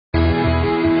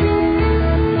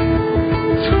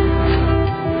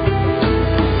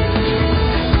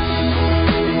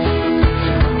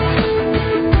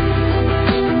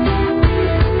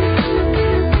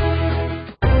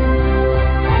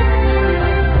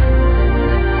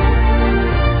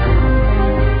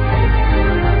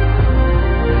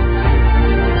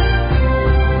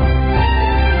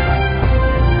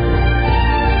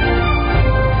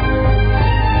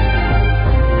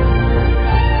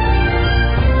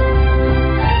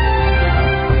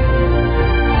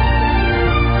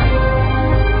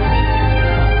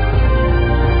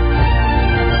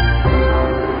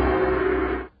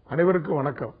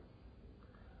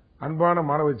அன்பான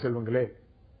மாணவ செல்வங்களே,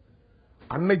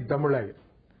 அன்னை தமிழை,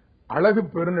 அழகு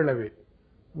பெருநிலவே,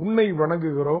 உன்னை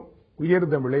வணங்குகிறோம், உயர்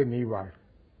தமிழே நீ வாழ்.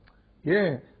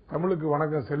 ஏன் தமிழுக்கு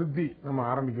வணக்கம் செலுத்தி நம்ம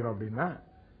ஆரம்பிக்கிறோம் அப்படின்னா,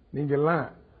 நீங்க எல்லாம்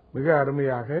மிக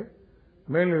அருமையாக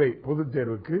மேல்நிலை பொதுத்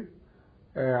தேர்வுக்கு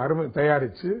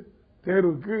தயாரிச்சு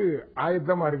தேர்வுக்கு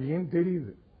ஆயத்தமா இருக்கீங்கன்னு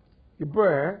தெரியுது. இப்ப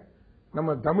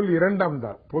நம்ம தமிழ் 2ஆம்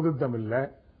தாள் பொது தமிழ்ல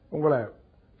உங்களை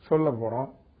சொல்ல போறோம்.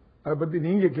 அதை பத்தி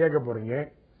நீங்க கேட்க போறீங்க.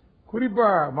 குறிப்பா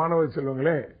மாணவ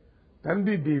செல்வங்களே,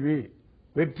 தந்தி டிவி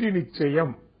வெற்றி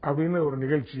நிச்சயம் அப்படின்னு ஒரு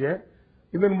நிகழ்ச்சியை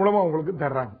இதன் மூலமா உங்களுக்கு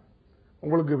தர்றாங்க.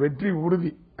 உங்களுக்கு வெற்றி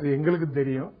உறுதி, அது எங்களுக்கு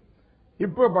தெரியும்.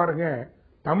 இப்ப பாருங்க,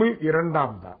 தமிழ்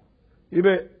 2ஆம் தாள்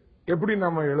இது எப்படி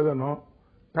நாம எழுதணும்,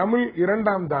 தமிழ்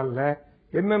 2ஆம் தாள்ல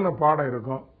என்னென்ன பாடம்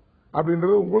இருக்கும்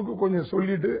அப்படின்றது உங்களுக்கு கொஞ்சம்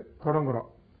சொல்லிட்டு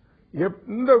தொடங்குறோம்.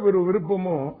 எந்த ஒரு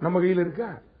விருப்பமும் நம்ம கையில்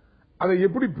இருக்கா, அதை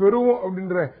எப்படி பெறுவோம்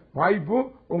அப்படின்ற வாய்ப்பும்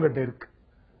உங்ககிட்ட இருக்கு.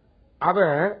 அத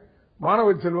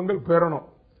மாணவ செல்வங்கள் பெறணும்.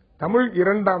 தமிழ்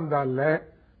 2ஆம் தாள்ல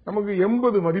நமக்கு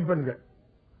 80 மதிப்பெண்கள்,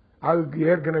 அதுக்கு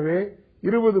ஏற்கனவே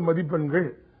 20 மதிப்பெண்கள்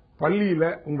பள்ளியில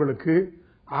உங்களுக்கு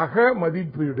அக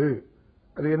மதிப்பீடு.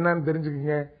 அது என்னன்னு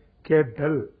தெரிஞ்சுக்கங்க.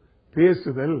 கேட்டல்,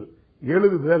 பேசுதல்,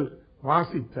 எழுதுதல்,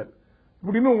 வாசித்தல்,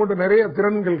 இப்படின்னு உங்கள்கிட்ட நிறைய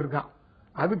திறன்கள் இருக்கான்.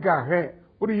 அதுக்காக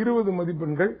ஒரு 20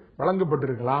 மதிப்பெண்கள்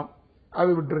வழங்கப்பட்டிருக்கலாம்.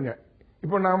 அது விட்டுருங்க.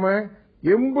 இப்ப நாம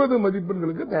 80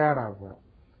 மதிப்பெண்களுக்கு தயாராக போறோம்.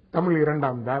 தமிழ்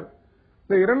 2ஆம் தாள்.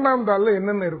 இந்த 2ஆம் தாள்ல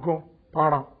என்னென்ன இருக்கும்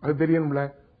பாடம் அது தெரியணும்ல.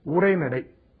 உரைநடை,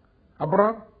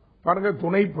 அப்புறம் பாருங்க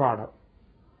துணை பாடம்,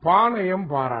 பாணயம்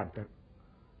பாராட்டல்,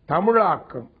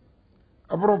 தமிழாக்கம்,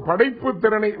 அப்புறம் படைப்பு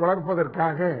திறனை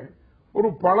வளர்ப்பதற்காக ஒரு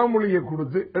பழமொழியை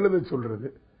கொடுத்து எழுத சொல்றது,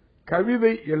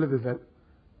 கவிதை எழுதுதல்,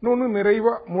 இன்னொன்னு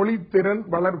நிறைவா மொழித்திறன்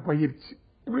வளர்ப்பயிற்சி.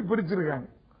 இப்படி பிரிச்சிருக்காங்க.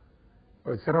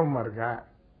 சிரமமா இருக்கா?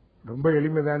 ரொம்ப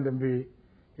எளிமைதான் தம்பி,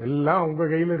 எல்லாம் உங்க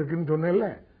கையில இருக்குன்னு சொன்னேன்ல.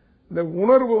 இந்த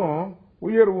உணர்வும்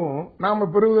உயர்வும் நாம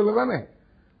பெறுவதில் தானே.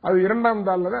 அது 2ஆம்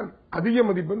தாள்ல தான் அதிக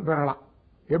மதிப்பெண் பெறலாம்.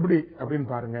 எப்படி அப்படின்னு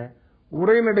பாருங்க.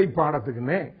 உரைநடை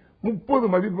பாடத்துக்குன்னு 30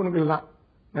 மதிப்பெண்கள் தான்,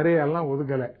 நிறைய எல்லாம்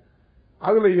ஒதுக்கல.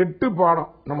 அதுல 8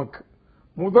 பாடம் நமக்கு.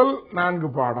 முதல்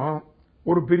 4 பாடம்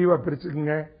ஒரு பிரிவா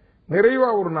பிரிச்சுக்குங்க. நிறைவா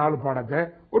ஒரு 4 பாடத்தை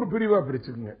ஒரு பிரிவா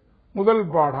பிரிச்சுக்குங்க. முதல்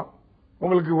பாடம்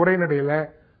உங்களுக்கு உரைநடையில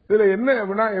இதுல என்ன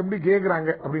வினா எப்படி கேட்கிறாங்க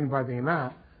அப்படின்னு பாத்தீங்கன்னா,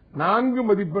 4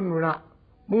 மதிப்பெண் வினா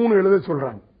 3 எழுத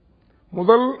சொல்றாங்க.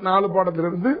 முதல் 4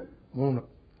 பாடத்திலிருந்து 3,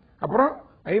 அப்புறம்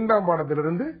 5ஆம்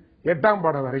பாடத்திலிருந்து 8ஆம்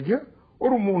பாடம் வரைக்கும்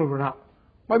ஒரு 3 வினா,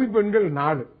 மதிப்பெண்கள்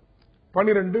 4,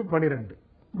 12 12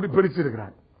 இப்படி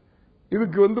பிரிச்சிருக்கிறாங்க.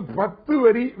 இதுக்கு 10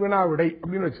 வரி வினா விடை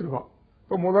அப்படின்னு வச்சிருக்கோம்.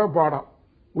 இப்ப முதல் பாடம்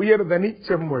உயர்தனி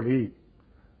செம்மொழி.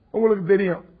 உங்களுக்கு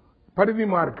தெரியும்,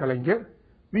 பரிதிமார் கலைஞர்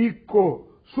வீக்கோ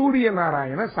சூரிய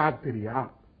நாராயண சாத்திரியா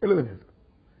எழுதுனது.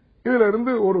 இதுல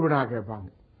இருந்து ஒரு வினா கேட்பாங்க.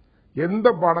 எந்த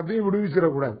பாடத்தையும்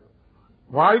விடுவிச்சிடக்கூடாது.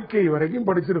 வாழ்க்கை வரைக்கும்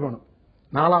படிச்சிருக்கணும்,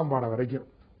 4ஆம் பாடம் வரைக்கும்.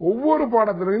 ஒவ்வொரு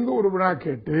பாடத்திலிருந்து ஒரு வினா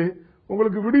கேட்டு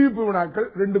உங்களுக்கு விடுவிப்பு வினாக்கள்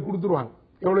 2 கொடுத்துருவாங்க.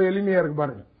 எவ்வளவு எளிமையா இருக்கு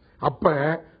பாருங்க. அப்ப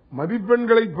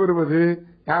மதிப்பெண்களை பெறுவது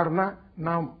யாருன்னா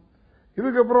நாம்.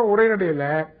 இதுக்கப்புறம் உரைநடையில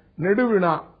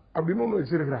நெடுவினா அப்படின்னு ஒண்ணு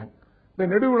வச்சிருக்கிறாங்க. இந்த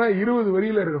நெடுவினா 20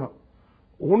 வரியில இருக்கணும்.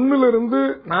 1ல இருந்து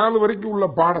 4 வரைக்கும் உள்ள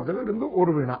பாடத்தில இருந்து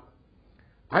ஒரு வினா,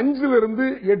 5ல இருந்து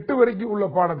 8 வரைக்கும் உள்ள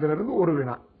பாடத்திலிருந்து ஒரு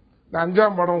வினா. இந்த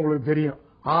 5ஆம் பாடம் உங்களுக்கு தெரியும்,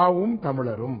 ஆவும்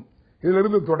தமிழரும். இதுல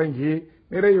இருந்து தொடங்கி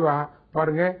நிறைவா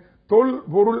பாருங்க, தொல்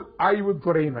பொருள்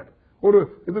ஆய்வுத்துறையினர் ஒரு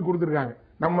இது கொடுத்திருக்காங்க,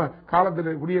 நம்ம காலத்தில்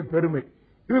இருக்கக்கூடிய பெருமை.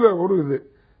 இதுல ஒரு இது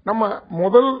நம்ம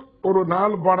முதல் ஒரு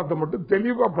 4 பாடத்தை மட்டும்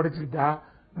தெளிவா படிச்சுட்டா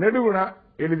நெடுவினா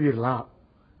எழுதிடலாம்.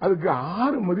 அதுக்கு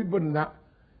 6 மதிப்பெண் தான்.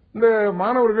 இந்த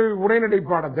மாணவர்கள் உரைநடை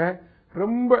பாடத்தை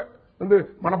ரொம்ப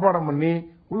மனப்பாடம் பண்ணி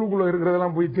உள்ளுக்குள்ள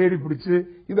இருக்கிறதெல்லாம் போய் தேடி பிடிச்சு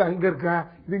இது அங்க இருக்கா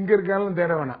இது இங்க இருக்கான்னு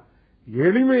தேட வேணாம்.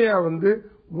 எளிமையா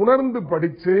உணர்ந்து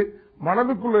படிச்சு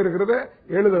மனதுக்குள்ள இருக்கிறத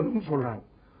எழுதணும்னு சொல்றாங்க.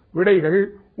 விடைகள்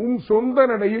உன் சொந்த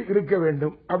நடையில் இருக்க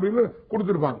வேண்டும் அப்படின்னு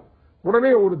கொடுத்திருப்பாங்க.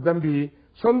 உடனே ஒரு தம்பி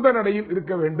சொந்த நடையில்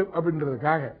இருக்க வேண்டும்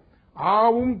அப்படின்றதுக்காக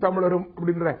ஆவும் தமிழரும்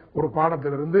அப்படின்ற ஒரு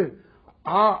பாடத்திலிருந்து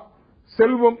ஆ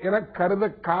செல்வம் என கருத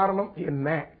காரணம் என்ன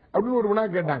அப்படின்னு ஒரு வினா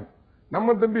கேட்டாங்க.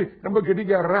 நம்ம தம்பி ரொம்ப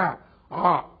கெட்டிக்காரரா,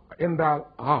 ஆ என்றால்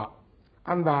ஆ,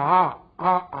 அந்த ஆ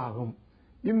ஆ ஆகும்.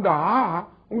 இந்த ஆ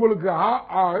உங்களுக்கு ஆ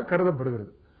ஆக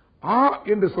கருதப்படுகிறது. ஆ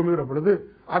என்று சொல்லுகிற பொழுது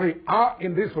அதை ஆ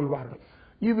என்றே சொல்வார்கள்.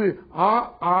 இது ஆ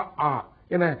ஆ ஆ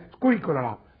என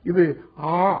கூறிக்கொள்ளலாம். இது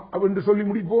ஆ என்று சொல்லி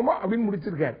முடிப்போமா அப்படின்னு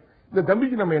முடிச்சிருக்காரு. இந்த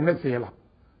தம்பிக்கு நம்ம என்ன செய்யலாம்?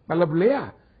 நல்ல பிள்ளையா,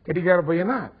 கெட்டிக்கார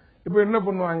பையனா? இப்ப என்ன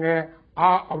பண்ணுவாங்க? ஆ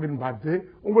அப்படின்னு பார்த்து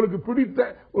உங்களுக்கு பிடித்த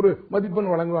ஒரு மதிப்பெண்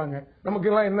வழங்குவாங்க. நமக்கு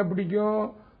எல்லாம் என்ன பிடிக்கும்?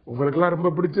 உங்களுக்கு எல்லாம் ரொம்ப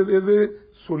பிடிச்சது எது?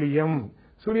 சுழியம்.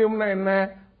 சுழியம்னா என்ன?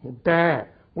 முட்டை.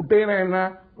 முட்டைனா என்ன?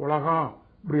 உலகம்.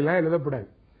 இப்படி எல்லாம் எழுதப்படாது.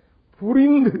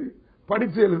 புரிந்து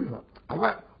படிச்சு எழுதணும்.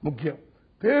 அதான் முக்கியம்.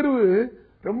 தேர்வு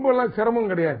ரொம்ப எல்லாம்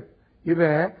சிரமம் கிடையாது. இத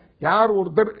யார்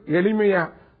ஒருத்தர் எளிமையா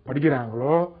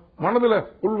படிக்கிறாங்களோ, மனதுல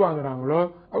உள்வாங்குறாங்களோ,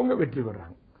 அவங்க வெற்றி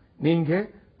பெறாங்க. நீங்க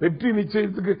வெற்றி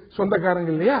நிச்சயத்துக்கு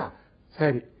சொந்தக்காரங்க இல்லையா?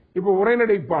 சரி, இப்ப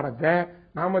உரைநடை பாடத்தை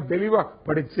நாம தெளிவா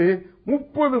படிச்சு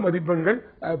 30 மதிப்பெண்கள்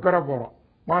பெற போறோம்.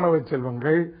 மாணவ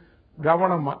செல்வங்கள்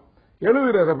கவனமா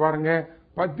எழுதுறத பாருங்க.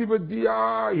 பத்தி பத்தியா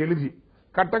எழுதி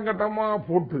கட்டம் கட்டமா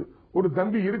போட்டு, ஒரு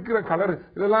தம்பி இருக்கிற கலர்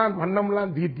இதெல்லாம்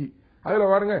வண்ணம்லாம் தீட்டி, அதுல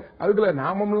பாருங்க அதுக்குள்ள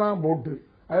நாமம்லாம் போட்டு,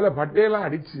 அதுல பட்டையெல்லாம்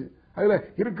அடிச்சு, அதுல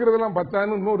இருக்கிறதெல்லாம்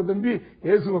பத்தான்னு இன்னொரு தம்பி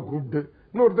இயேசுவை கூப்பிட்டு,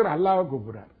 இன்னொருத்தர் அல்லாவை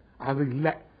கூப்பிடுறார். அது இல்ல.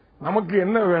 நமக்கு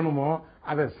என்ன வேணுமோ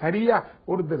அதை சரியா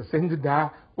ஒருத்தர் செஞ்சுட்டா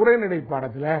உரைநடை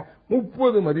பாடத்துல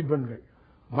 30 மதிப்பெண்கள்.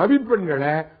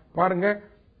 மதிப்பெண்களை பாருங்க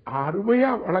அருமையா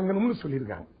வழங்கணும்னு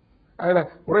சொல்லியிருக்காங்க. அதுல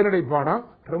உரைநடை பாடம்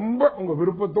ரொம்ப உங்க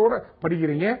விருப்பத்தோட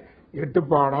படிக்கிறீங்க. 8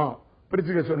 பாடம்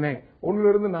பிரிச்சுக்க சொன்னேன். 1ல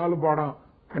இருந்து 4 பாடம்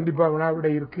கண்டிப்பா வினா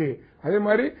விடை இருக்கு. அதே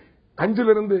மாதிரி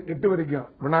 5ல இருந்து 8 வரைக்கும்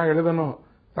வினா எழுதணும்.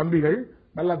 தம்பிகள்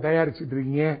நல்லா தயாரிச்சுட்டு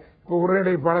இருக்கீங்க. இப்ப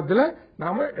உரைநடை பாடத்துல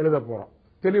நாம எழுத போறோம்.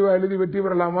 தெளிவா எழுதி வெற்றி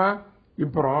பெறலாமா?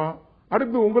 இப்போ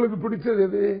அடுத்து உங்களுக்கு பிடிச்சது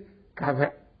எது? கதை.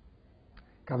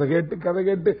 கதை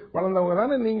கேட்டு வளர்ந்தவங்க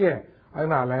தானே நீங்க.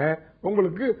 அதனால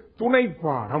உங்களுக்கு துணை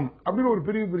பாடம் அப்படின்னு ஒரு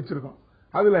பிரிவு பிரிச்சிருக்கோம்.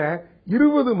 அதுல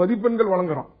 20 மதிப்பெண்கள்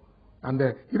வழங்குறோம். அந்த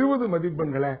 20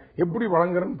 மதிப்பெண்களை எப்படி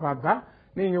வழங்குறோம்னு பார்த்தா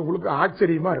நீங்க உங்களுக்கு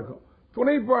ஆச்சரியமா இருக்கும்.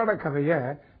 துணை பாட கதைய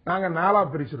நாங்க 4ஆ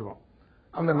பிரிச்சிருக்கோம்.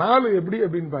 அந்த 4 எப்படி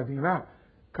அப்படின்னு பாத்தீங்கன்னா,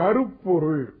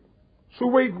 கருப்பொருள்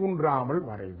சுவை குன்றாமல்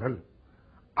வரைதல்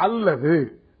அல்லது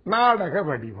நாடக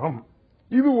வடிவம்,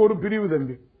 இது ஒரு பிரிவு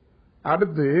தம்பி.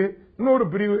 அடுத்து இன்னொரு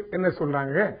பிரிவு என்ன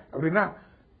சொல்றாங்க அப்படின்னா,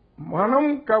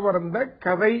 மனம் கவர்ந்த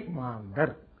கதை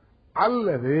மாந்தர்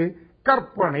அல்லது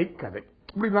கற்பனை கதை,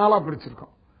 இப்படி 4ஆ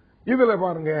பிரிச்சிருக்கோம். இதுல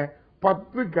பாருங்க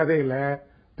 10 கதையில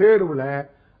தேர்வுல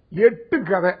 8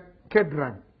 கதை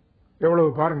கேட்டுறாங்க. எவ்வளவு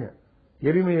பாருங்க,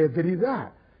 எளிமையை தெரியுதா?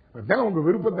 உங்க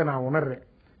விருப்பத்தை நான் உணர்றேன்.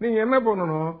 நீங்க என்ன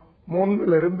பண்ணணும்,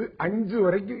 1ல இருந்து 5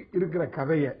 வரைக்கும் இருக்கிற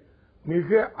கதைய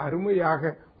மிக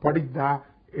அருமையாக படித்தா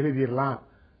எழுதிடலாம்.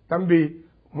 தம்பி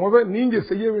நீங்க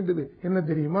செய்ய வேண்டியது என்ன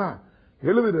தெரியுமா?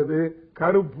 எழுதுறது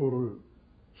கருப்பொருள்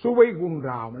சுவை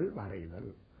குன்றாமல் வரைதல்.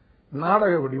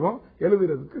 நாடக வடிவம்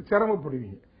எழுதுறதுக்கு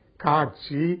சிரமப்படுவீங்க.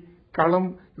 காட்சி களம்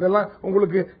இதெல்லாம்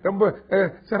உங்களுக்கு ரொம்ப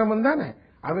சிரமம் தானே.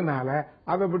 அதனால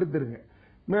அதை விடுத்துருங்க.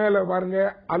 மேல பாருங்க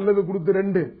அல்லது கொடுத்து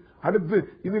 2, அடுத்து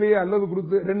இதுலயே அல்லது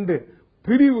கொடுத்து 2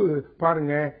 பிரிவு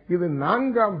பாருங்க. இது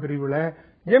 4ஆம் பிரிவுல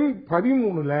எண்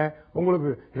 13ல உங்களுக்கு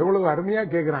எவ்வளவு அருமையா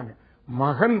கேட்கிறாங்க.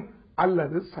 மகன்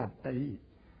அல்லது சட்டை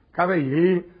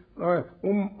கதையில்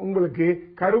உங்களுக்கு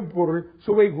கருப்பொருள்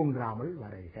சுவை குன்றாமல்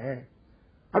வரைக.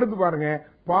 அடுத்து பாருங்க,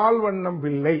 பால்வண்ணம்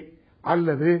பிள்ளை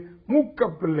அல்லது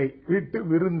மூக்கப்பிள்ளை வீட்டு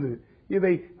விருந்து,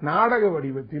 இதை நாடக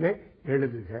வடிவத்திலே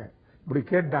எழுதுக. இப்படி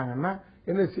கேட்டாங்கன்னா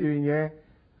என்ன செய்வீங்க?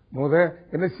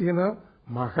 என்ன செய்யணும்?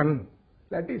 மகன்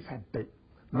இல்லாட்டி சட்டை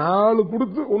 4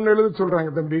 கொடுத்து 1 எழுத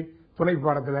சொல்றாங்க தம்பி துணை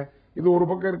பாடத்துல. இது ஒரு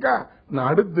பக்கம் இருக்கா?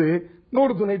 அடுத்து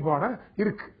இன்னொரு துணை பாடம்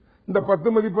இருக்கு. இந்த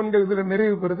 10 மதிப்பெண்கள் இதுல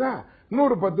நிறைவு பெறுதா?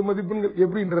 இன்னொரு 10 மதிப்பெண்கள்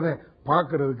எப்படின்றத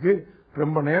பாக்குறதுக்கு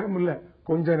ரொம்ப நேரம் இல்ல,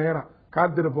 கொஞ்ச நேரம்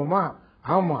காத்திருப்போமா?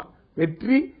 ஆமா,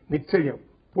 வெற்றி நிச்சயம்.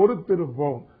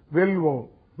 பொறுத்திருப்போம், வெல்வோம்,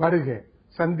 வருக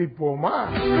சந்திப்போமா?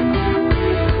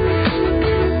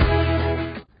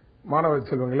 மாணவ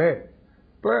செல்வங்களே,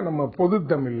 இப்ப நம்ம பொது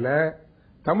தமிழ்ல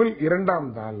தமிழ் 2ஆம்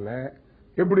தாள்ல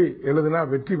எப்படி எழுதுனா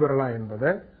வெற்றி பெறலாம் என்பதை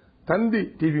தந்தி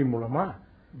டிவி மூலமா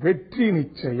வெற்றி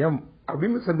நிச்சயம்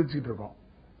அப்படின்னு சந்திச்சுட்டு இருக்கோம்.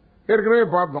 ஏற்கனவே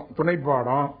பார்த்தோம் துணை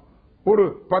பாடம். ஒரு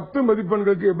 10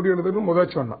 மதிப்பெண்களுக்கு எப்படி எழுதுன்னு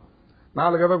முதல் சொன்னோம்.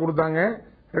 4 கதை கொடுத்தாங்க,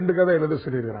 2 கதை எழுத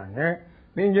சொல்லியிருக்கிறாங்க.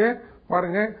 நீங்க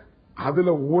பாருங்க,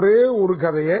 அதுல ஒரே ஒரு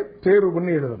கதையை தேர்வு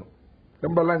பண்ணி எழுதணும்.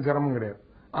 ரொம்ப எல்லாம் சிரமம் கிடையாது.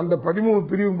 அந்த 13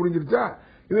 பிரிவு முடிஞ்சிருச்சா?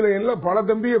 இதுல எல்லாம் பல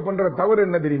தம்பியை பண்ற தவறு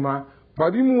என்ன தெரியுமா?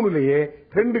 13லயே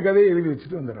 2 கதையை எழுதி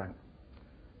வச்சுட்டு வந்துடுறாங்க.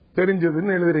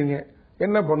 தெரிஞ்சதுன்னு எழுதுறீங்க.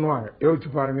 என்ன பண்ணுவாங்க யோசிச்சு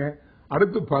பாருங்க.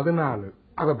 அடுத்து 14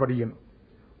 அதை படிக்கணும்.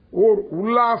 ஓர்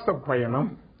உல்லாச பயணம்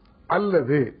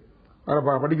அல்லது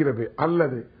படிக்கிறது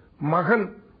அல்லது மகன்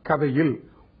கதையில்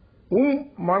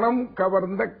மனம்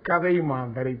கவர்ந்த கதை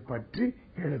மாந்தரை பற்றி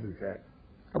எழுதுக.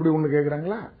 அப்படி ஒண்ணு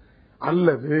கேக்குறாங்களா?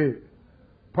 அல்லது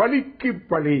பழிக்கு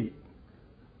பழி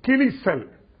கிளிசல்,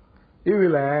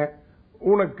 இதுல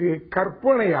உனக்கு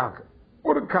கற்பனையாக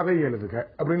ஒரு கதை எழுதுக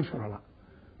அப்படின்னு சொல்லலாம்.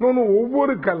 இன்னொன்னு,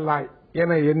 ஒவ்வொரு கல்லாய்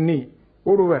என எண்ணி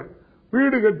ஒருவர்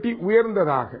வீடு கட்டி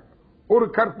உயர்ந்ததாக ஒரு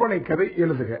கற்பனை கதை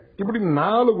எழுதுக. இப்படி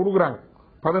 4 கொடுக்குறாங்க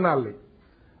 14.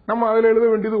 நம்ம அதுல எழுத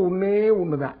வேண்டியது ஒன்னே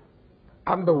ஒண்ணுதான்.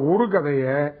 அந்த ஒரு கதைய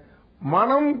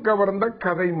மனம் கவர்ந்த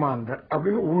கதை மாந்தர்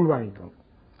அப்படின்னு உள்வாங்கிக்கணும்.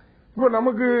 இப்ப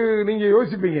நமக்கு நீங்க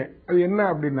யோசிப்பீங்க அது என்ன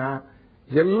அப்படின்னா,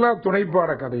 எல்லா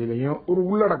துணைப்பாட கதையிலையும் ஒரு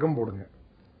உள்ளடக்கம் போடுங்க,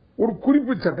 ஒரு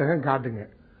குறிப்பு சட்டகம் காட்டுங்க,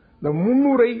 இந்த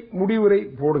முன்னுரை முடிவுரை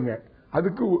போடுங்க,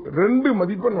 அதுக்கு 2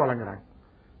 மதிப்பெண் வழங்குறாங்க.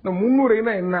 இந்த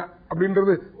முன்னுரைனா என்ன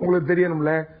அப்படின்றது உங்களுக்கு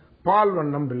தெரியணும்ல. பால்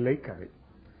வண்ணம் பிள்ளை கதை.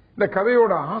 இந்த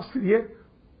கதையோட ஆசிரியர்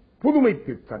புதுமை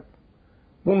பித்தன்.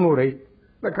 முன்னுரை,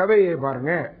 இந்த கதையை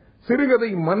பாருங்க. சிறுகதை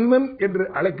மன்னன் என்று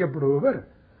அழைக்கப்படுபவர்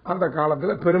அந்த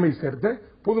காலத்தில் பெருமை சேர்த்த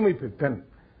புதுமை பித்தன்.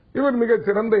 இவர் மிக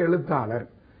சிறந்த எழுத்தாளர்.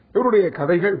 இவருடைய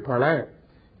கதைகள் பல.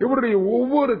 இவருடைய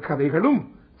ஒவ்வொரு கதைகளும்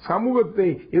சமூகத்தை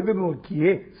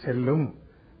எதிர்நோக்கியே செல்லும்.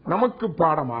 நமக்கு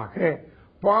பாடமாக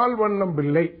பால் வண்ணம்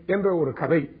பிள்ளை என்ற ஒரு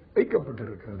கதை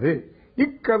வைக்கப்பட்டிருக்கிறது.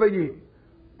 இக்கதையில்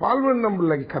பால்வண்ணம்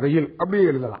பிள்ளை கதையில் அப்படியே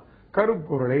எழுதலாம்.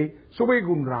 கருப்பொருளை சுவை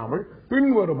குன்றாமல்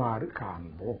பின்வருமாறு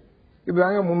காண்போம்.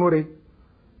 இதுதாங்க முன்னுரை.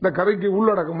 இந்த கதைக்கு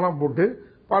உள்ளடக்கம்லாம் போட்டு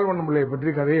பால்வண்ணம் பிள்ளையை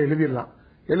பற்றி கதையை எழுதிடலாம்.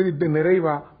 எழுதிட்டு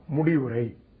நிறைவா முடிவுரை.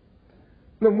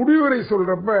 இந்த முடிவுரை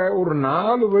சொல்றப்ப ஒரு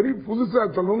 4 வரி புதுசா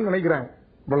சொல்லணும்னு நினைக்கிறாங்க.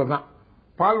 இவ்வளவுதான்.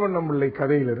 பால்வண்ணம் பிள்ளை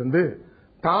கதையிலிருந்து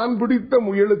தான் பிடித்த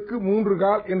முயலுக்கு 3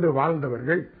 கால் என்று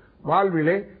வாழ்ந்தவர்கள்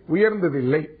வாழ்விலே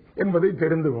உயர்ந்ததில்லை என்பதை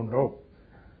தெரிந்து கொண்டோம்.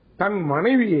 தன்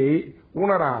மனைவியை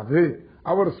உணராது,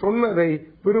 அவர் சொன்னதை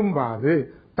விரும்பாது,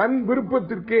 தன்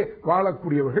விருப்பத்திற்கே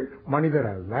வாழக்கூடியவர்கள் மனிதர்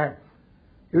அல்ல.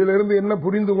 இதிலிருந்து என்ன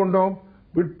புரிந்து கொண்டோம்?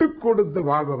 விட்டுக் கொடுத்து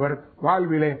வாழ்பவர்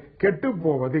வாழ்விலே கெட்டு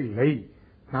போவதில்லை.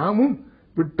 நாமும்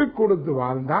விட்டுக் கொடுத்து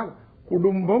வாழ்ந்தால்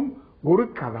குடும்பம் ஒரு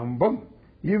கதம்பம்,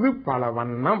 இது பல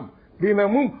வண்ணம்,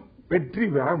 தினமும் வெற்றி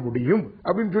பெற முடியும்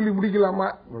அப்படின்னு சொல்லி முடிக்கலாமா?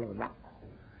 இவ்வளவுதான்.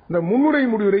 இந்த முன்னுரை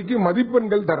முடிவுரைக்கு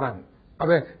மதிப்பெண்கள் தர்றாங்க.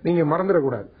 அதை நீங்க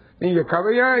மறந்துடக்கூடாது. நீங்க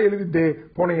கதையா எழுதிட்டு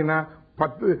போனீங்கன்னா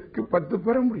 10க்கு 10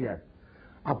 பெற முடியாது.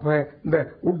 அப்ப இந்த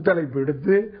உட்தலைப்பு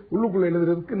எடுத்து உள்ளுக்குள்ள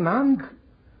எழுதுறதுக்கு 4,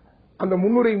 அந்த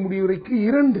முன்னுரை முடிவுரைக்கு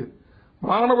 2,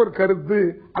 மாணவர் கருத்து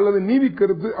அல்லது நீதி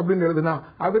கருத்து அப்படின்னு எழுதுனா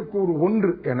அதற்கு ஒரு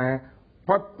 1 என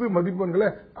 10 மதிப்பெண்களை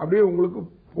அப்படியே உங்களுக்கு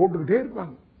போட்டுக்கிட்டே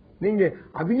இருப்பாங்க. நீங்க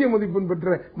அதிக மதிப்பெண்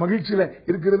பெற்ற மகிழ்ச்சியில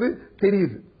இருக்கிறது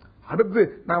தெரியுது. அடுத்து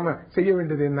நாம செய்ய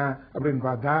வேண்டியது என்ன அப்படின்னு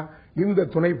பார்த்தா, இந்த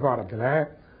துணை பாடத்துல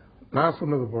நான்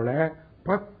சொன்னது போல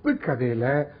 10 கதையில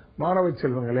மாணவ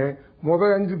செல்வங்களே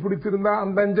முதல் 5 பிடிச்சிருந்தா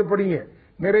அந்த 5 படிங்க,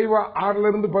 நிறைவா 6ல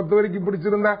இருந்து 10 வரைக்கும்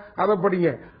பிடிச்சிருந்தா அதை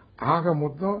படிங்க. ஆக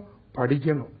மொத்தம்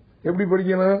படிக்கணும். எப்படி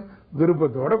படிக்கணும்?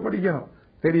 விருப்பத்தோட படிக்கணும்.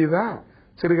 தெரியுதா?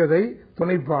 சிறுகதை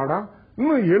துணைப்பாடம்.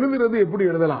 இன்னும் எழுதுறது எப்படி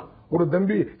எழுதலாம்? ஒரு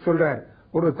தம்பி சொல்ற,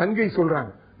 ஒரு தங்கை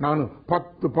சொல்றாங்க, நானும்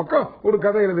 10 பக்கம் ஒரு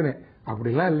கதை எழுதினேன்.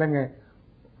 அப்படிலாம் இல்லைங்க,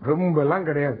 ரொம்ப எல்லாம்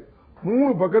கிடையாது.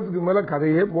 3 பக்கத்துக்கு மேல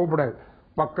கதையே போகக்கூடாது.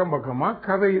 பக்கம் பக்கமா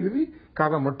கதை எழுதி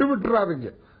கதை மட்டும் விட்டுறாதீங்க,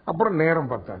 அப்புறம்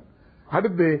நேரம் பத்தாது.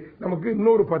 அடுத்து நமக்கு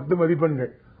இன்னொரு 10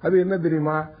 மதிப்பெண்கள். அது என்ன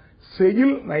தெரியுமா?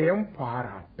 செயல் நயம்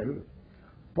பாராட்டல்.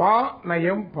 பா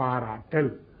நயம்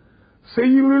பாராட்டல்.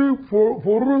 செயலில்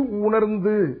பொருள்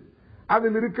உணர்ந்து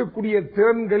அதில் இருக்கக்கூடிய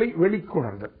திறன்களை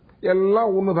வெளிக்கொணர்தல்.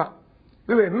 எல்லாம் ஒண்ணுதான்.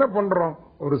 இதுல என்ன பண்றோம்?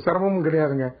 ஒரு சிரமமும்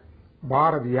கிடையாதுங்க.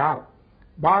 பாரதியார்,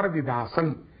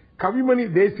 பாரதிதாசன், கவிமணி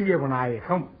தேசிய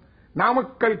விநாயகம்,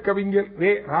 நாமக்கல் கவிஞர்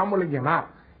வே. ராமலிங்கனார்,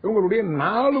 இவங்களுடைய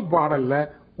 4 பாடல்ல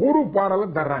ஒரு பாடலை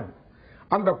தர்றாங்க.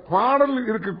 அந்த பாடலில்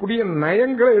இருக்கக்கூடிய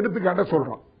நயங்களை எடுத்துக்காட்ட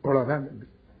சொல்றோம். அவ்வளவுதான்.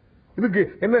 இதுக்கு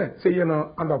என்ன செய்யணும்?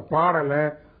 அந்த பாடலை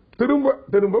திரும்ப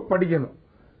திரும்ப படிக்கணும்.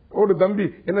 ஒரு தம்பி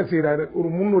என்ன செய்யறாரு? ஒரு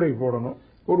முன்னுரை போடணும்,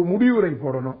 ஒரு முடிவுரை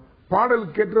போடணும்,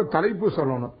 பாடலுக்கு ஏற்ற தலைப்பு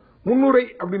சொல்லணும். முன்னுரை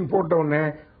அப்படின்னு போட்ட உடனே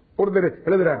ஒருத்தர்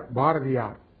எழுதுறார்,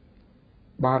 பாரதியார்,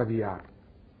 பாரதியார்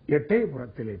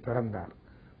எட்டயபுரத்திலே பிறந்தார்,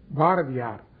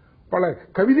 பாரதியார் பல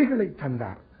கவிதைகளை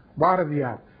தந்தார்,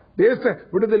 பாரதியார் தேச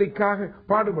விடுதலைக்காக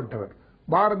பாடுபட்டவர்,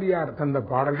 பாரதியார் தந்த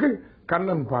பாடல்கள்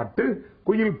கண்ணன் பாட்டு,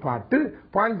 குயில் பாட்டு,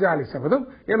 பாஞ்சாலி சபதம்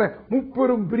என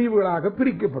 30 பிரிவுகளாக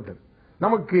பிரிக்கப்பட்டது.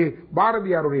 நமக்கு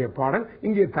பாரதியாருடைய பாடல்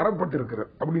இங்கே தரப்பட்டிருக்கிறது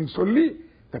அப்படின்னு சொல்லி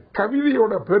இந்த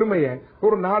கவிதையோட பெருமையை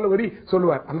ஒரு 4 வரி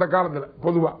சொல்லுவார். அந்த காலத்துல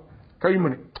பொதுவா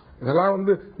கவிமணி இதெல்லாம்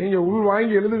நீங்க உள்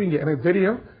வாங்கி எழுதுவீங்க, எனக்கு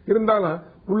தெரியும். இருந்தாலும்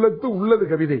உள்ளத்து உள்ளது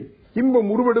கவிதை, இன்பம்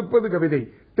உருவெடுப்பது கவிதை,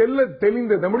 தெல்ல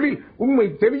தெளிந்த தமிழில் உண்மை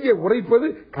தெளிய உரைப்பது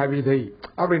கவிதை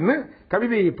அப்படின்னு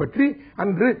கவிதையை பற்றி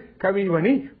அன்று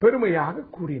கவிமணி பெருமையாக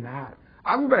கூறினார்.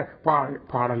 அந்த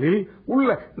பாடலில் உள்ள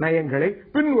நயங்களை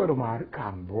பின்வருமாறு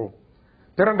காண்போம்.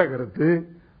 திரண்ட கருத்து,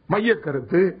 மைய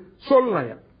கருத்து, சொல்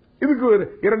நயம், இதுக்கு ஒரு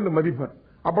 2 மதிப்பெண்.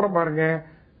 அப்புறம் பாருங்க,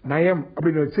 நயம்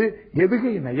அப்படின்னு வச்சு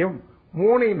எதுகை நயம்,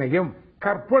 மோனை நயம்,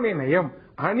 கற்பனை நயம்,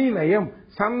 அணி நயம்,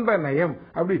 சந்த நயம்,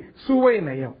 அப்படி சுவை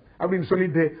நயம் அப்படின்னு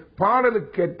சொல்லிட்டு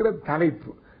பாடலுக்கேற்ற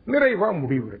தலைப்பு, நிறைவா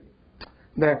முடிவுரை.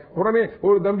 இந்த உடனே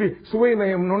ஒரு தம்பி சுவை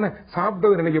நயம்னு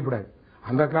சாப்பிட்டது நினைக்கப்படாது.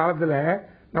 அந்த காலத்துல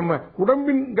நம்ம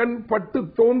உடம்பின் கண் பட்டு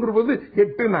தோன்றுவது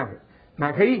 8 நகை,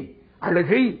 நகை,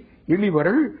 அழுகை,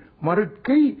 இழிவரல்,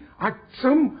 மறுக்கை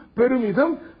அச்சம்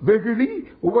பெருமிதம் வெகுளி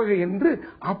உவகை என்று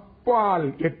அப்பால்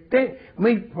எட்டே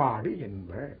மெய்ப்பாடு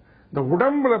என்ப. இந்த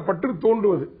உடம்புல பற்று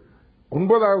தோன்றுவது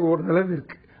 9வது ஒரு நிலை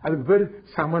இருக்கு, அதுக்கு பேரு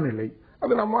சமநிலை.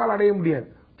 அது நம்மால் அடைய முடியாது,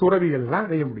 துறவிகள்லாம்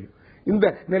அடைய முடியும். இந்த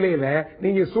நிலையில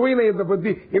நீங்க சுவைநயத்தை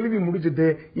பத்தி எழுதி முடிச்சுட்டு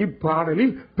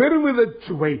இப்பாடலில் பெருமித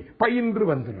சுவை பயின்று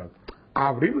வந்துள்ளது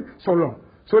அப்படின்னு சொல்லணும்.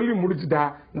 சொல்லி முடிச்சுட்டா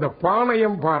இந்த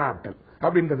பாணயம் பாராட்டல்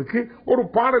அப்படின்றதுக்கு ஒரு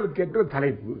பாடலுக்கு ஏற்ற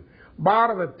தலைப்பு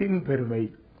பாரதத்தின் பெருமை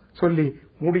சொல்லி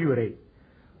முடிவுரை.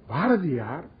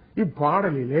 பாரதியார்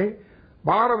இப்பாடலிலே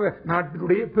பாரத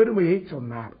நாட்டினுடைய பெருமையை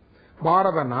சொன்னார்.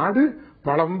 பாரத நாடு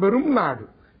பழம்பெரும் நாடு,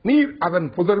 நீர் அதன்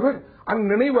புதல்வர்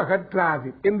அந்நினைவகற்றாது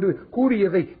என்று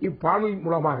கூறியதை இப்பாடல்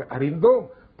மூலமாக அறிந்தோம்.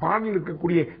 பாடலில்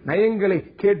இருக்கக்கூடிய நயங்களை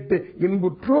கேட்டு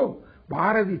இன்புற்றோம்.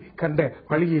 பாரதி கண்ட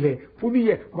வழியிலே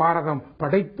புதிய பாரதம்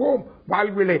படைப்போம்,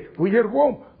 வாழ்விலே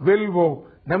உயர்வோம், வெல்வோம்,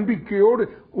 நம்பிக்கையோடு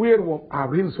உயர்வோம்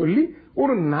அப்படின்னு சொல்லி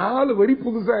ஒரு 4 வரி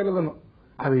புதுசா எழுதணும்.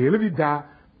 அதை எழுதிட்டா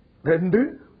 2,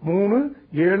 3,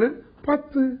 7,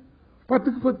 10,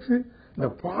 10க்கு 10. இந்த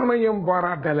பாணயம்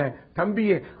பாராட்டல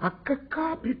தம்பியை அக்கக்கா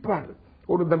பிற்பாடு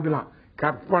ஒரு தம்பிலாம்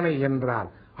கற்பனை என்றால்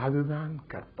அதுதான்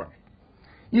கற்பனை,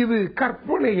 இது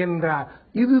கற்பனை என்றால்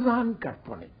இதுதான்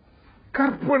கற்பனை,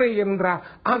 கற்பனை என்றால்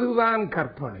அதுதான்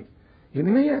கற்பனை.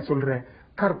 என்னையா சொல்ற?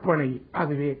 கற்பனை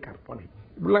அதுவே கற்பனை.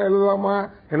 இப்படிலாம் எழுதலாமா?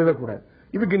 எழுதக்கூடாது.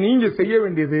 இதுக்கு நீங்க செய்ய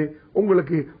வேண்டியது,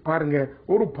 உங்களுக்கு பாருங்க,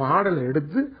 ஒரு பாடலை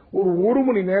எடுத்து ஒரு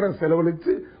மணி நேரம்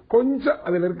செலவழித்து கொஞ்சம்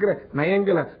அதுல இருக்கிற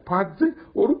நயங்களை பார்த்து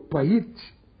ஒரு பயிற்சி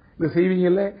இது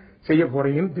செய்வீங்கல்ல, செய்ய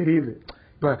போறீங்கன்னு தெரியுது.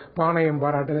 இப்ப பாணயம்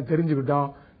பாராட்டல தெரிஞ்சுக்கிட்டோம்,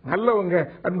 நல்லவங்க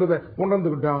என்பதை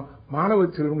உணர்ந்துகிட்டோம். மாணவ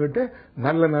செல்வங்கிட்ட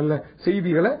நல்ல நல்ல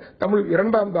செய்திகளை தமிழ்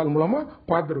 2ஆம் தாள் மூலமா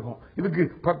பார்த்திருக்கோம். இதுக்கு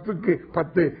 10க்கு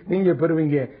 10 நீங்க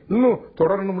பெறுவீங்க. இன்னும்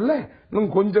தொடரணும்ல, இன்னும்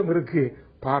கொஞ்சம் இருக்கு,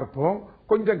 பார்ப்போம்,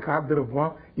 கொஞ்சம்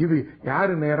காத்திருப்போம். இது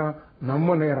யாரு நேரம்?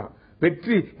 நம்ம நேரம்.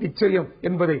 வெற்றி நிச்சயம்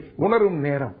என்பதை உணரும்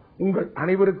நேரம். உங்கள்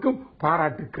அனைவருக்கும்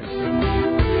பாராட்டுக்கள்.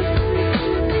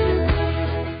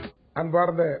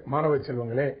 அன்பார்ந்த மாணவ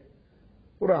செல்வங்களே,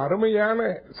 ஒரு அருமையான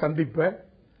சந்திப்பை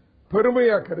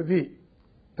பெருமையா கருதி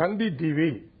தந்தி டிவி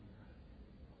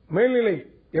மேல்நிலை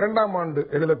 2ஆம் ஆண்டு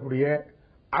எழுதக்கூடிய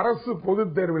அரசு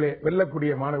பொதுத் தேர்விலே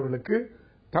வெல்லக்கூடிய மாணவர்களுக்கு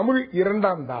தமிழ்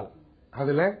 2ஆம் தாள்,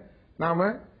 அதுல நாம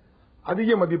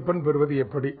அதிக மதிப்பெண் பெறுவது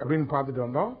எப்படி அப்படின்னு பார்த்துட்டு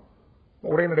வந்தோம்.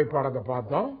 உரைநடை பாடத்தை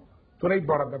பார்த்தோம், துணை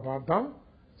பாடத்தை பார்த்தோம்,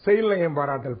 செயல் நயம்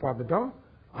பாராட்டல் பார்த்துட்டோம்.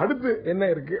 அடுத்து என்ன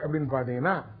இருக்கு அப்படின்னு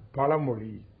பாத்தீங்கன்னா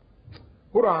பழமொழி.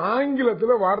 ஒரு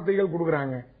ஆங்கிலத்துல வார்த்தைகள்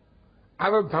கொடுக்கறாங்க,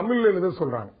 அதை தமிழ்ல எழுத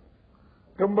சொல்றாங்க.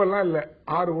 ரொம்ப எல்லாம் இல்ல,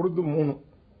 6 கொடுத்து 3.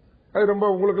 அது ரொம்ப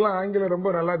உங்களுக்கு எல்லாம் ஆங்கிலம் ரொம்ப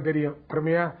நல்லா தெரியும்,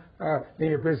 அருமையா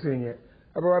நீங்க பேசுவீங்க.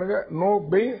 அப்ப பாருங்க, நோ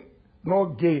பெயின் நோ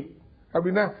கெயின்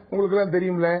அப்படின்னா உங்களுக்கு எல்லாம்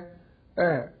தெரியும்ல.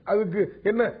 அதுக்கு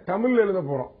என்ன தமிழ்ல எழுத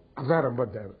போறோம், அதுதான் ரொம்ப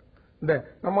தேவை. இந்த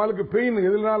நம்மளுக்கு பெயின்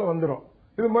எதுனாலும் வந்துடும்,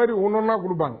 இது மாதிரி ஒன்னொன்னா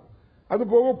கொடுப்பாங்க. அது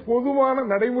போக பொதுவான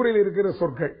நடைமுறையில் இருக்கிற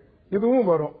சொற்கள் இதுவும்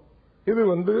வரும். இது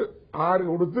 6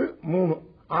 கொடுத்து 3,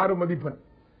 6 மதிப்பெண்.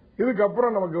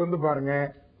 இதுக்கப்புறம் நமக்கு பாருங்க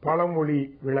பழமொழி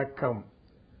விளக்கம்.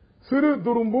 சிறு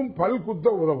துரும்பும் பல் குத்த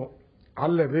உதவும்,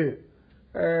 அல்லது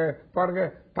பாருங்க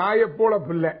தாயை போல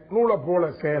பிள்ளை நூலை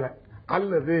போல சேலை,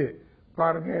 அல்லது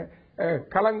பாருங்க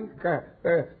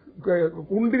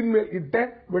குன்றின் மேல் இட்ட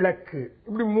விளக்கு.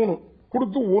 இப்படி 3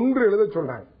 கொடுத்து 1 எழுத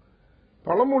சொல்றாங்க.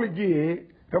 பழமொழிக்கு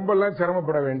ரொம்ப எல்லாம்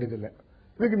சிரமப்பட வேண்டியதில்லை.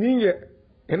 இதுக்கு நீங்க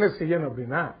என்ன செய்யணும்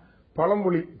அப்படின்னா,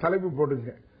 பழமொழி தலைப்பு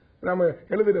போடுங்க. நம்ம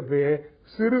எழுதுறப்ப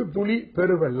சிறு துளி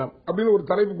பெருவெள்ளம் அப்படின்னு ஒரு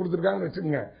தலைப்பு கொடுத்திருக்காங்கன்னு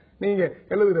வச்சுக்கோங்க. நீங்க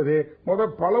எழுதுறது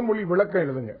முதல் பழமொழி விளக்கம்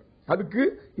எழுதுங்க, அதுக்கு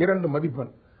 2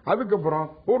 மதிப்பெண். அதுக்கப்புறம்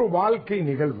ஒரு வாழ்க்கை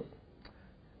நிகழ்வு.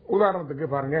 உதாரணத்துக்கு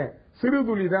பாருங்க, சிறு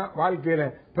துளி தான் வாழ்க்கையில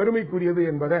பெருமைக்குரியது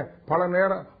என்பதை பல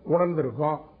நேரம்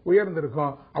உணர்ந்திருக்கோம்,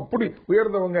 உயர்ந்திருக்கோம். அப்படி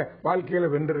உயர்ந்தவங்க வாழ்க்கையில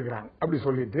வென்றிருக்கிறாங்க அப்படி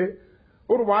சொல்லிட்டு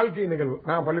ஒரு வாழ்க்கை நிகழ்வு.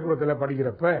 நான் பள்ளிக்கூடத்தில்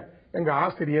படிக்கிறப்ப எங்க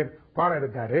ஆசிரியர் பாடம்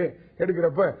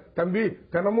எடுக்கிறப்ப, தம்பி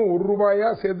தினமும் 1 ரூபாயா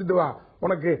சேர்த்துட்டு வா,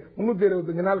 உனக்கு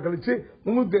 365 நாள் கழிச்சு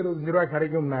 365 ரூபாய்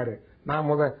கிடைக்கும்னாரு. நான்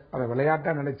அதை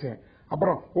விளையாட்டா நினைச்சேன்.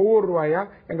 அப்புறம் ஒவ்வொரு ரூபாயா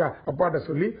எங்க அப்பாட்ட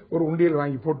சொல்லி ஒரு உண்டியல்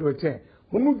வாங்கி போட்டு வச்சேன்.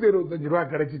 365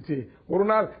 ரூபாய் கிடைச்சிச்சு. ஒரு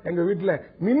நாள் எங்க வீட்டுல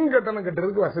மின் கட்டணம்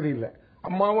கட்டுறதுக்கு வசதி இல்லை.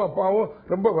 அம்மாவும் அப்பாவும்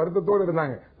ரொம்ப வருத்தத்தோடு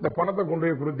இருந்தாங்க. இந்த பணத்தை கொண்டு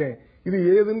போய் கொடுத்தேன். இது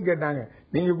ஏதுன்னு கேட்டாங்க.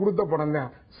 நீங்க கொடுத்த பணம் தான்,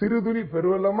 சிறு துளி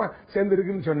பெருவெள்ளமா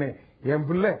சேர்ந்திருக்குன்னு சொன்னேன். என்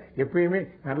பிள்ளை எப்பயுமே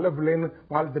நல்ல பிள்ளைன்னு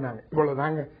வாழ்த்துனாங்க.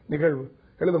 இவ்வளவுதாங்க நிகழ்வு.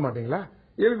 எழுத மாட்டீங்களா?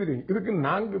 எழுதுறீங்க. இதுக்கு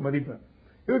 4 மதிப்பெண்.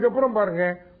 இதுக்கப்புறம் பாருங்க,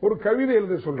 ஒரு கவிதை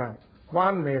எழுத சொல்றாங்க.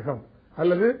 வான்மேகம்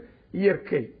அல்லது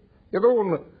இயற்கை ஏதோ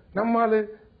ஒண்ணு. நம்மால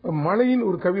மழையின்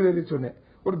ஒரு கவிதை எழுதி சொன்னேன்.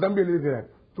 ஒரு தம்பி எழுதிக்கிறார்,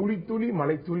 துளி துளி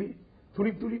மலை துளி,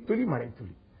 துளி துளி துளி மலை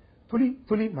துளி, துளி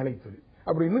துளி மலை துளி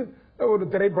அப்படின்னு ஒரு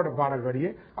திரைப்பட பாடல் வரியை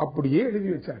அப்படியே எழுதி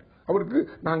வச்சார். அவருக்கு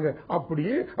நாங்க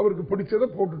அப்படியே அவருக்கு பிடிச்சதை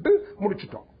போட்டுட்டு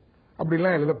முடிச்சிட்டோம்.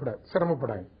 அப்படிலாம் எழுதப்படாது,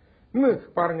 சிரமப்படாது. இன்னும்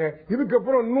பாருங்க,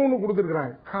 இதுக்கப்புறம் இன்னொன்னு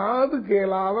கொடுத்திருக்கிறாங்க, காது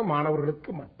கேளாத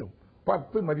மாணவர்களுக்கு மட்டும்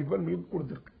 10 மதிப்பெண்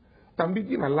கொடுத்திருக்கு.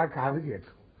 தம்பிக்கு நல்லா காது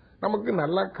கேட்கும், நமக்கு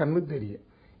நல்லா கண்ணு தெரியும்.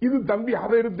 இது தம்பி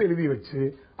அதை எடுத்து எழுதி வச்சு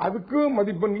அதுக்கும்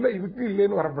மதிப்பெண் இல்லை இதுக்கும்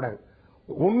இல்லைன்னு வரப்படாது.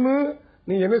 ஒண்ணு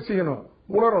நீ என்ன செய்யணும்,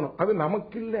 உணரணும், அது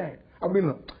நமக்கு இல்ல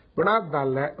அப்படின்னு.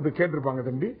 வினாத்தாள்ல அது கேட்டிருப்பாங்க,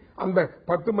 தம்பி அந்த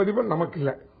 10 மதிப்பெண் நமக்கு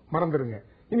இல்ல, மறந்துருங்க.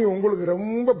 இனி உங்களுக்கு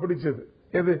ரொம்ப பிடிச்சது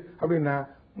எது அப்படின்னா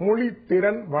மொழி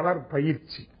திறன் வளர்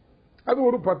பயிற்சி. அது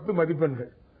ஒரு 10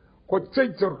 மதிப்பெண்கள். கொச்சை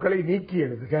சொற்களை நீக்கி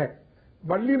எழுதுக,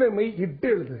 வல்லினமை இட்டு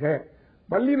எழுதுக,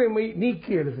 வல்லினமை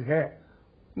நீக்கி எழுதுக,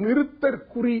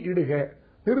 நிறுத்தற்குறி இடுக.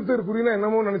 நிறுத்தற்குறினா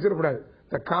என்னமோ நினைச்சிடக்கூடாது.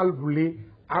 இந்த கால் புள்ளி,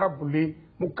 அரை புள்ளி,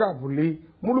 முக்கா புள்ளி,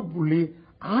 முழு புள்ளி,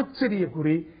 ஆச்சரிய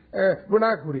குறி,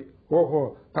 வினாக்குறி. ஓஹோ,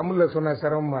 தமிழ்ல சொன்ன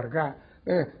சிரமமா இருக்கா?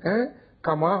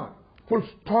 கமா, புல்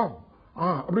ஸ்டாப்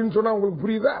அப்படின்னு சொன்னா உங்களுக்கு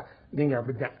புரியுதா? நீங்க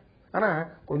அப்படித்தான். ஆனா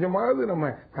கொஞ்சமாவது நம்ம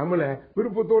தமிழ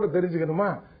விருப்பத்தோடு தெரிஞ்சுக்கணுமா?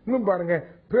 இன்னும் பாருங்க,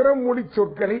 பிற மொழி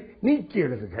சொற்களை நீக்கி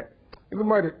எழுதுக. இது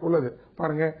மாதிரி உள்ளது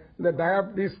பாருங்க. இந்த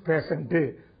டயாபிட்டிஸ் பேஷண்ட்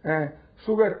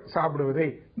சுகர் சாப்பிடுவதை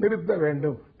நிறுத்த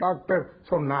வேண்டும் டாக்டர்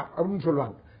சொன்னார் அப்படின்னு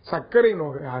சொல்லுவாங்க. சர்க்கரை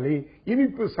நோயாளி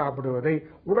இனிப்பு சாப்பிடுவதை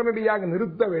உடனடியாக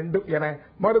நிறுத்த வேண்டும் என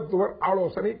மருத்துவர்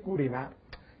ஆலோசனை கூறினார்.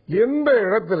 எந்த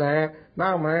இடத்துல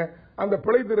நாம அந்த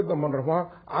பிழை திருத்தம் பண்றோமோ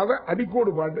அதை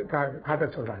அடிக்கோடு பாட்டு காட்ட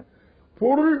சொல்றாங்க.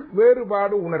 பொருள்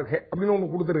வேறுபாடு உணர்க அப்படின்னு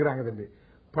ஒண்ணு கொடுத்திருக்கிறாங்க தம்பி.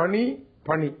 பனி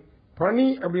பனி பனி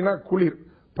அப்படின்னா குளிர்,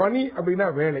 பனி அப்படின்னா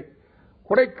வேலை.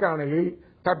 கொடைக்கானலில்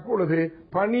தற்பொழுது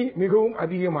பனி மிகவும்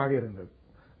அதிகமாக இருந்தது.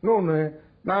 இன்னொன்னு,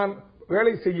 நான்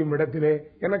வேலை செய்யும் இடத்திலே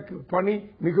எனக்கு பனி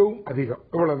மிகவும் அதிகம்.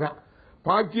 இவ்வளவுதான்.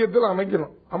 பாக்கியத்தில்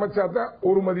அமைக்கணும், அமைச்சாதான்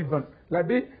 1 மதிப்பெண்,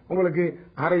 இல்லாட்டி உங்களுக்கு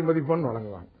அரை மதிப்பெண்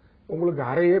வழங்குவாங்க. உங்களுக்கு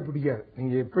அறையே பிடிக்காது,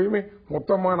 நீங்க எப்பயுமே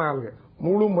மொத்தமான ஆளுங்க,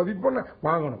 முழு மதிப்பெண்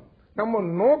வாங்கணும். நம்ம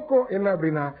நோக்கம் என்ன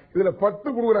அப்படின்னா, இதுல 10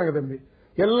 கொடுக்குறாங்க தம்பி,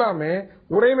 எல்லாமே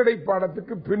உரைநடை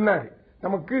பாடத்துக்கு பின்னாடி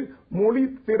நமக்கு மொழி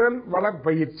திறன் வளர்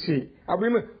பயிற்சி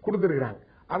அப்படின்னு கொடுத்திருக்கிறாங்க.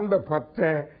 அந்த 10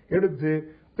 எடுத்து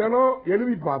தினம்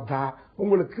எழுதி பார்த்தா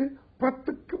உங்களுக்கு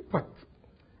 10க்கு 10.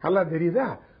 நல்லா தெரியுதா?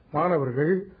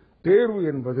 மாணவர்கள், தேர்வு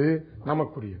என்பது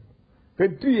நமக்குரியது,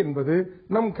 வெற்றி என்பது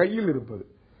நம் கையில் இருப்பது.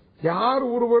 யார்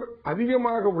ஒருவர்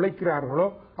அதிகமாக உழைக்கிறார்களோ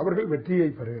அவர்கள் வெற்றியை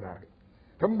பெறுகிறார்கள்.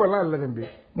 ரொம்பலாம் இல்ல தம்பி,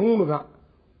 3 தான்.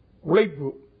 உழைப்பு,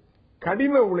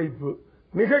 கடின உழைப்பு,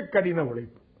 மிக கடின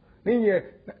உழைப்பு. நீங்க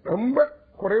ரொம்ப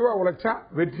குறைவா உழைச்சா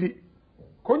வெற்றி,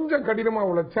 கொஞ்சம் கடினமா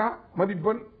உழைச்சா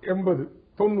மதிப்பெண் 80,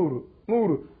 90,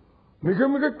 100, மிக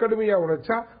மிக கடுமையா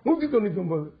உழைச்சா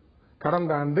 199.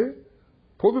 கடந்த ஆண்டு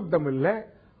பொது தமிழ்ல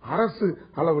அரசு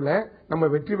அளவுல நம்ம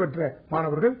வெற்றி பெற்ற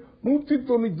மாணவர்கள்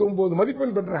 199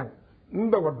 மதிப்பெண் பெற்றாங்க.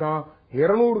 இந்த வட்டம்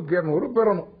 200க்கு 200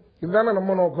 பெறணும். இதுதானே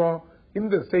நம்ம நோக்கம்.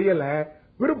 இந்த செயலை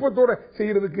விருப்பத்தோட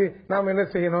செய்யறதுக்கு நாம் என்ன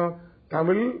செய்யணும்?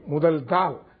 தமிழ் முதல்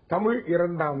தாள், தமிழ்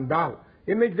 2ஆம் தாள்,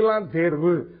 என்னைக்கெல்லாம்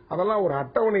தேர்வு, அதெல்லாம் ஒரு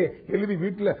அட்டவணையை எழுதி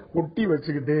வீட்டுல ஒட்டி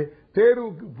வச்சுக்கிட்டு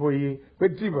தேர்வுக்கு போய்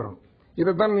வெற்றி பெறணும்.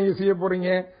 இதைத்தான் நீங்க செய்ய போறீங்க,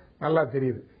 நல்லா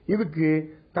தெரியுது. இதுக்கு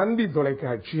தந்தி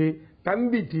தொலைக்காட்சி,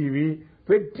 தந்தி டிவி,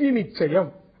 வெற்றி நிச்சயம்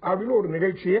அப்படின்னு ஒரு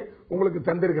நிகழ்ச்சியை உங்களுக்கு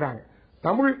தந்திருக்கிறாங்க.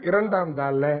 தமிழ் 2ஆம்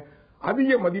தாள்ல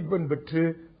அதிக மதிப்பெண் பெற்று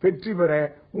வெற்றி பெற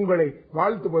உங்களை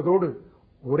வாழ்த்துவதோடு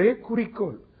ஒரே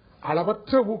குறிக்கோள்,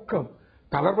 அளவற்ற ஊக்கம்,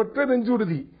 தளவற்ற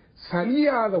நெஞ்சுறுதி,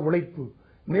 சலியாத உழைப்பு,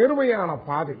 நேர்மையான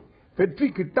பாதை, வெற்றி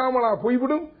கிட்டாமலா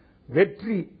போய்விடும்,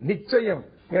 வெற்றி நிச்சயம்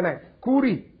என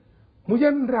கூறி,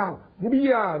 முயன்றால்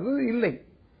முடியாது இல்லை,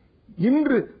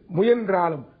 இன்று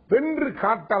முயன்றாலும் வென்று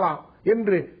காட்டலாம்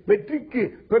என்று வெற்றிக்கு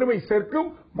பெருமை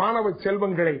சேர்க்கும் மாணவ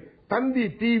செல்வங்களை தந்தி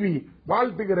டிவி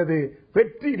வாழ்த்துகிறது.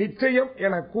 வெற்றி நிச்சயம்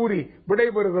என கூறி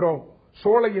விடைபெறுகிறோம்.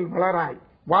 சோலையில் மலராய்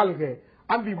வாழ்க,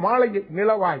 அந்தி மாலையில்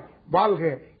நிலவாய் வாழ்க,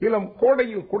 இளம்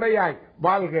கோடையில் குடையாய்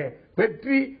வாழ்க.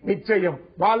 வெற்றி நிச்சயம்.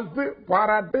 வாழ்த்து,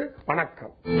 பாராட்டு,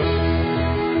 வணக்கம்.